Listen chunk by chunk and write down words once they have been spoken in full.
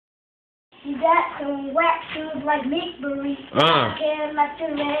You got some whack shoes like McBurry. You care like the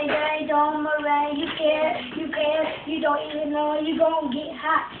reggae, don't meringue. You don't even know you gon' get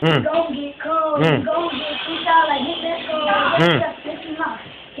hot. You gon' get cold. You gon' get kicked out like hit that cold. Just listen up.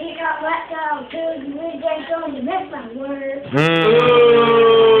 He got whacked out till you really get on you miss my word.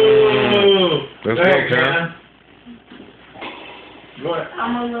 Let's go, Cam.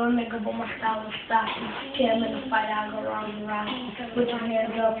 I'm a little nigga, but my style is stocky. Can't in the fight, I go round and round. Put your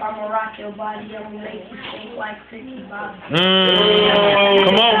hands up, I'ma rock your body. I'ma make you shake like 50 Bobby.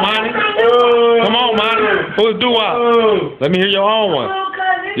 Come on, Monty. Come on, Monty. Who's doo-wop? Let me hear your own one.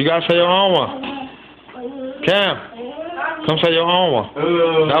 You gotta say your own one. Cam, come say your own one.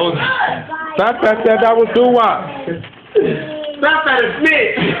 That was. That was doo-wop. Stop at a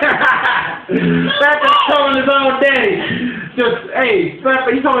snitch. Stop at telling his own daddy. Just, hey, stop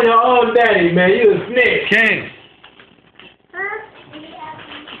at you telling your own daddy, man. You a snitch. King.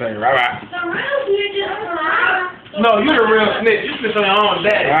 Say right. The real snitch is No, you the real snitch. You snitched on your own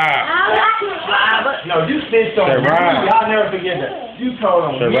daddy. Right. No, you snitched on me. Right. Y'all never forget that. You told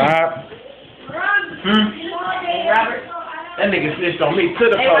on me. Right. Robert? That nigga snitched on me to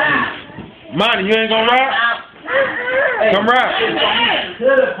the police. Monty, you ain't gonna rap? Hey, Come rap. To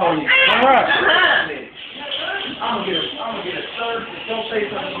the police. Come rap. I'm gonna get a third. Don't say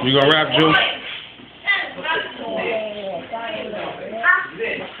something. You gonna rap, Juice?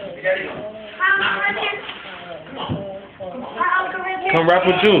 Come rap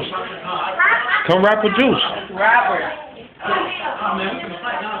with Juice. Come rap with Juice.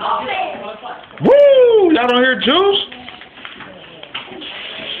 Woo! Y'all don't hear Juice?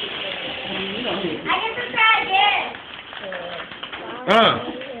 I get to try again.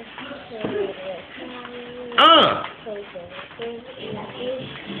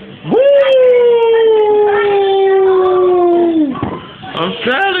 Woo! I'm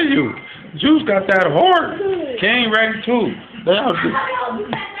telling you, Juice got that heart. King ready too. They all.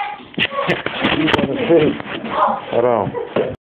 Hold on.